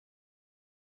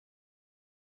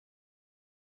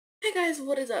Hey guys,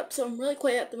 what is up? So I'm really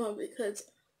quiet at the moment because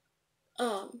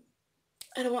um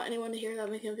I don't want anyone to hear that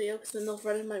I'm making a video because then they'll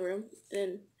run in my room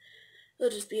and it'll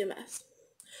just be a mess.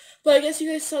 But I guess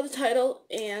you guys saw the title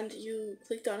and you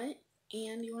clicked on it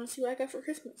and you want to see what I got for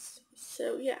Christmas.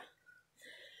 So yeah.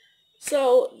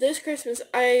 So this Christmas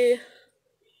I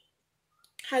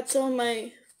had some of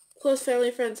my close family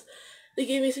friends. They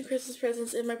gave me some Christmas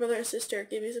presents and my brother and sister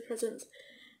gave me some presents.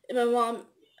 And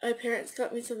my parents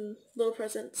got me some little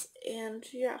presents and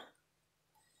yeah.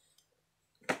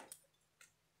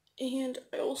 And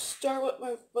I will start with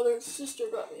my brother and sister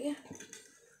got me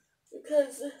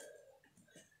because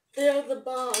they are the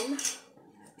bomb.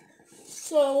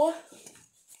 So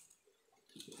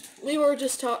we were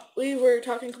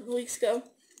talking a couple weeks ago,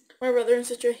 my brother and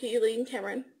sister Hailey and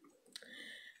Cameron,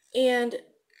 and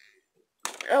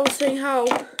I was saying how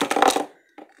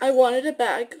I wanted a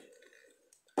bag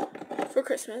for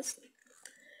Christmas,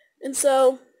 and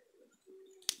so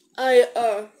they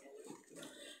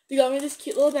got me this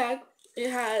cute little bag. You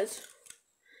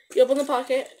open the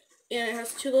pocket and it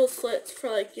has two little slits for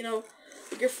like your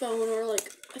phone or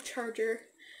like a charger,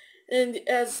 and it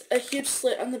has a huge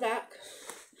slit on the back.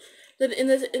 Then in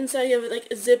the inside you have like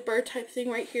a zipper type thing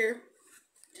right here,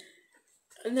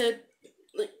 and then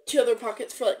like two other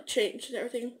pockets for like change and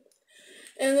everything.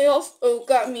 And they also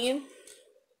got me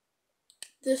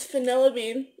this vanilla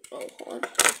bean. Oh, hold on.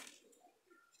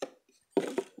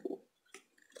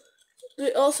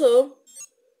 They also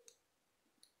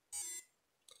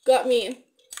got me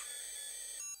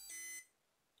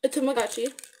a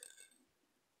Tamagotchi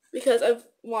because I've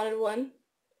wanted one.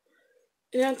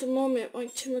 And at the moment, my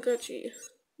Tamagotchi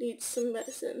needs some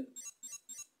medicine.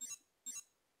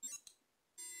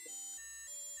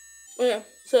 Okay,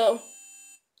 so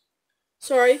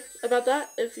sorry about that.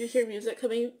 If you hear music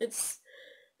coming, it's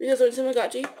because of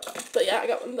Tamagotchi. But yeah, I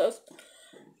got one of those.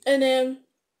 And then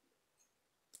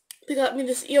they got me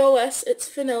this EOS.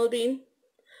 It's vanilla bean,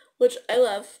 which I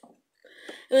love.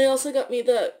 And they also got me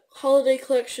the Holiday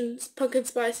Collections Pumpkin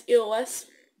Spice EOS.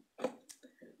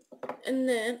 And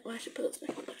then, I should put those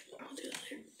back on. I'll do that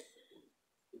later.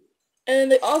 And then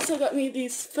they also got me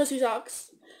these fussy socks,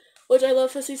 which I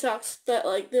love fussy socks, but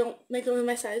like they don't make them in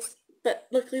my size. But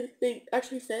luckily they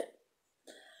actually fit.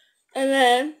 And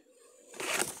then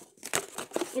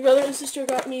my brother and sister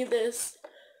got me this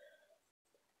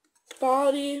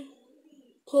body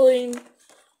pulling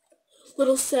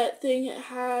little set thing. It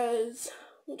has,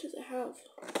 what does it have?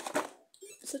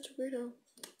 It's such a weirdo.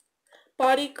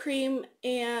 Body cream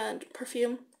and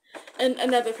perfume, and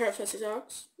another pair of fussy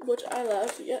socks, which I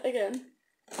love yet again.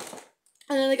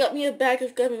 And then they got me a bag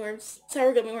of gummy worms,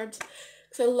 sour gummy worms,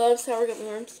 because I love sour gummy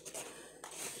worms.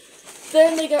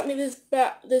 Then they got me this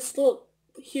little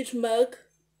huge mug,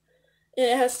 and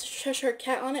it has Cheshire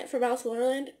Cat on it from Alice in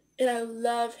Wonderland, and I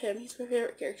love him. He's my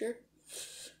favorite character.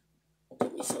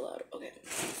 Don't be so loud. Okay.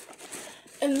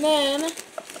 And then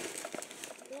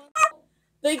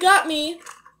they got me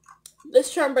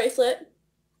this charm bracelet,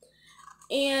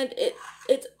 and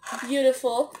it's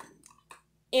beautiful,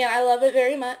 and I love it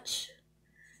very much.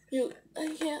 The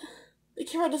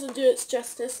camera doesn't do its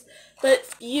justice, but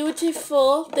it's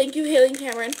beautiful. Thank you, Hailey and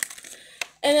Cameron.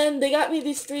 And then they got me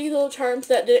these 3 little charms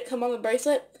that didn't come on the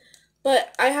bracelet,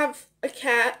 but I have a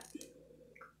cat,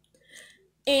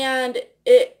 and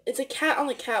it's a cat on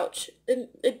the couch, and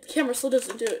the camera still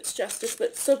doesn't do its justice, but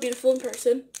it's so beautiful in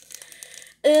person.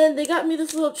 And they got me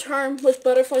this little charm with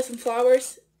butterflies and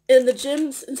flowers, and the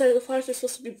gems inside of the flowers are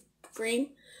supposed to be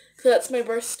green, because that's my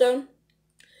birthstone,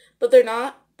 but they're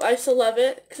not. But I still love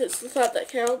it, because it's the thought that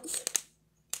counts.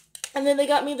 And then they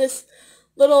got me this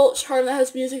little charm that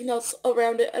has music notes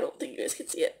around it. I don't think you guys can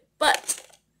see it, but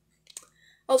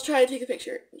I'll try to take a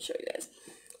picture and show you guys.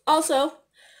 Also,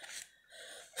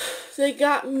 they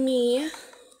got me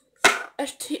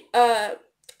a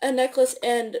necklace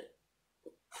and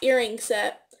earring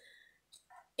set,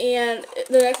 and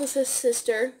the necklace is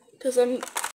sister, because I'm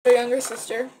their younger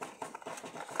sister.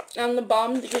 I'm the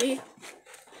bomb beauty.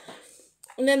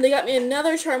 And then they got me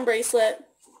another charm bracelet,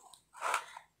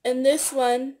 and this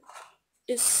one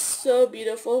is so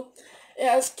beautiful. It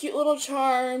has cute little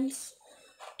charms,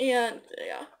 and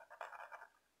yeah.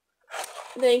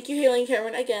 Thank you, Hailey and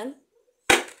Cameron, again.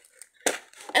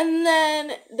 And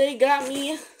then they got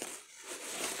me,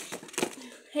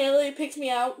 Hailey picked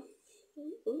me out.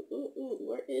 Ooh,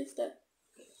 where is the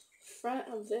front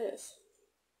of this?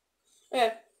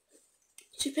 Okay.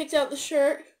 She picked out the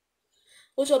shirt,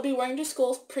 which I'll be wearing to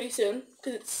school pretty soon,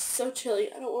 because it's so chilly.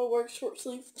 I don't want to wear short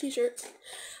sleeve t-shirts.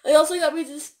 They also got me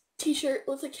this t-shirt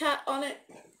with a cat on it.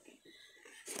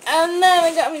 And then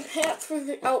they got me pants for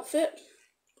the outfit.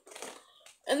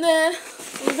 And then,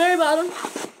 on the very bottom,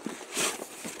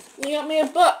 they got me a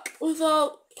book with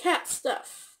all cat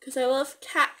stuff, because I love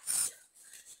cats.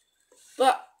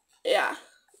 But, yeah,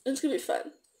 it's going to be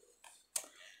fun.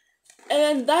 And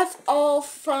then that's all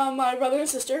from my brother and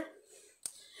sister.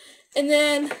 And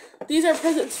then these are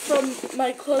presents from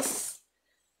my close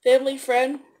family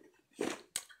friend.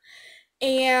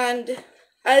 And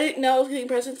I didn't know I was getting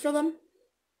presents from them.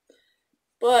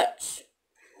 But,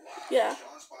 yeah.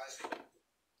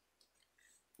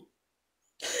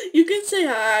 You can say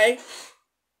hi.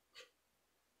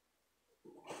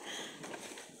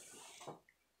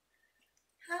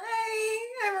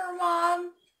 Hi, I'm her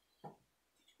mom.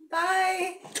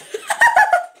 Bye.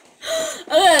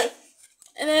 Okay.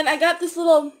 And then I got this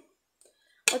little,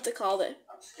 what's it called?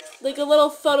 Like a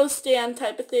little photo stand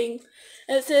type of thing.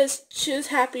 And it says, choose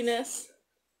happiness.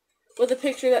 With a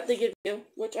picture that they give you.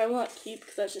 Which I won't keep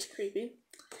because that's just creepy.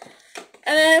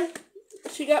 And then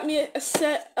she got me a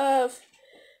set of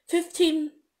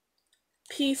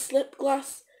 15-piece lip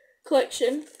gloss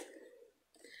collection.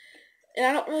 And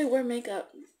I don't really wear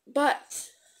makeup. But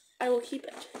I will keep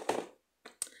it.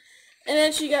 And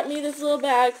then she got me this little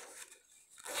bag.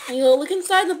 And you'll look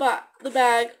inside the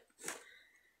bag.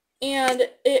 And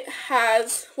it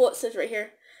has, well, it says right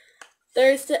here.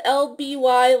 There's the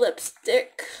LBY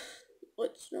lipstick.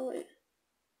 No, wait.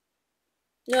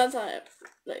 No, that's not it.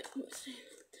 Wait, let's see.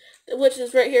 Which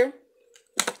is right here.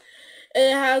 And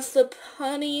it has the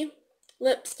honey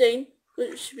lip stain,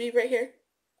 which should be right here.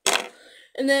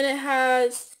 And then it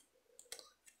has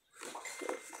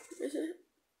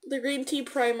the green tea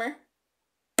primer.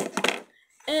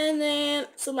 And then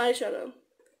some eyeshadow.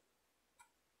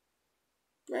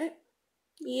 Right?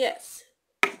 Yes.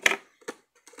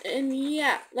 And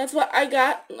yeah, that's what I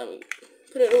got. Let me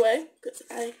put it away because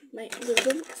I might lose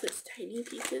them because it's tiny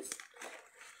pieces.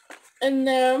 And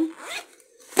then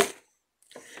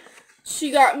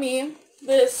she got me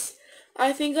this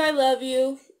I Think I Love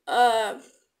You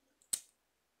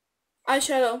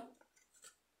eyeshadow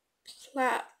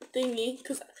flat thingy,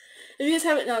 because if you guys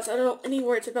haven't noticed, I don't know any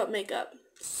words about makeup,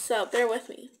 so bear with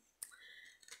me.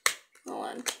 Hold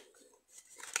on.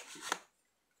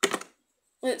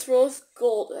 And it's rose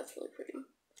gold. That's really pretty.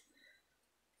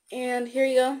 And here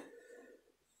you go.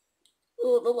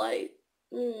 Oh, the light.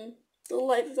 The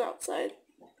light is outside.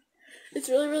 It's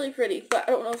really, really pretty, but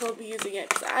I don't know if I'll be using it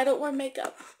because I don't wear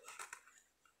makeup.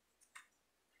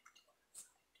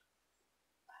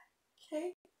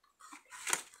 Okay.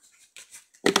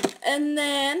 And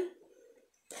then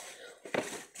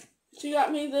she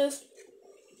got me this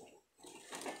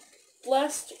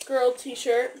Blessed Girl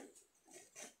t-shirt.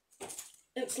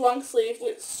 It's long sleeve,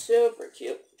 which is super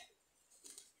cute.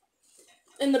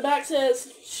 And the back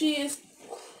says, she is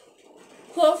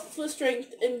clothed with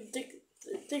strength and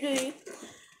dignity,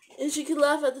 and she can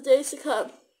laugh at the days to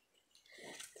come.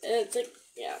 And it's like,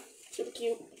 yeah, super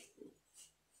cute.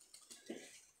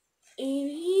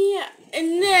 And yeah,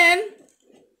 and then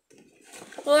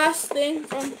the last thing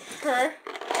from her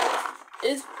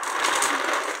is,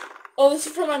 oh, this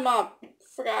is from my mom.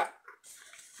 Forgot.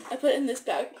 I put it in this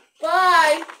bag.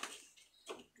 Bye!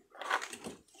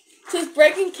 It says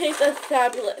Breaking Case of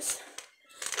Fabulous.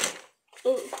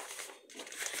 Ooh.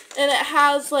 And it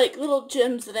has like little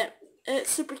gems in it. And it's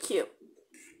super cute.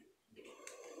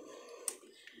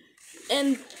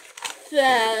 And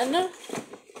then,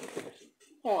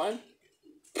 hold on.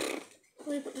 Let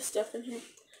me put this stuff in here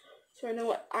so I know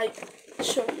what I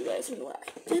show you guys and what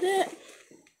I did it.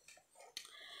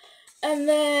 And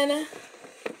then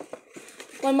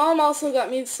my mom also got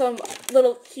me some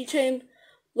little keychain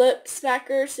lip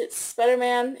smackers. It's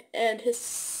Spider-Man and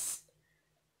his,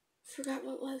 forgot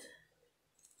what it was.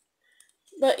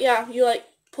 But yeah, you like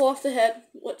pull off the head,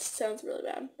 which sounds really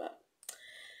bad, but,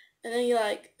 and then you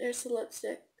like, there's the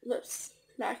lipstick, lip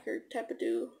smacker type of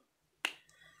do.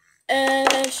 And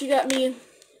then she got me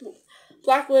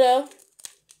Black Widow,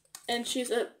 and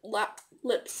she's a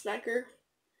lip smacker.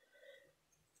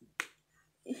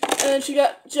 And then she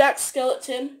got Jack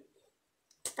Skeleton,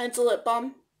 and it's a lip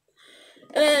balm.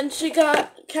 And then she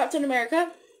got Captain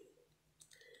America.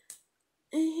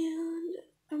 And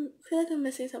I feel like I'm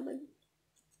missing something.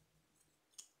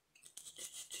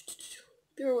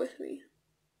 Bear with me.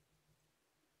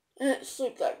 I didn't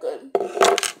sleep that good.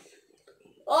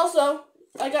 Also,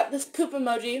 I got this poop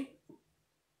emoji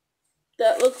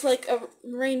that looks like a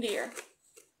reindeer.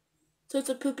 So it's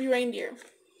a poopy reindeer.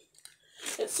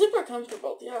 It's super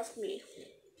comfortable, if you ask me.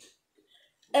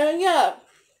 And yeah.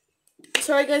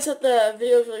 Sorry guys that the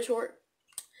video is really short.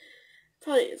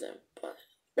 Probably isn't, but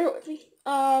bear with me.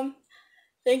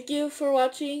 Thank you for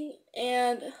watching,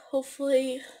 and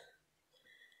hopefully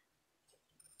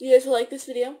you guys will like this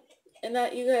video and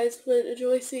that you guys would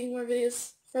enjoy seeing more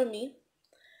videos from me.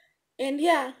 And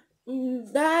yeah,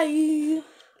 bye!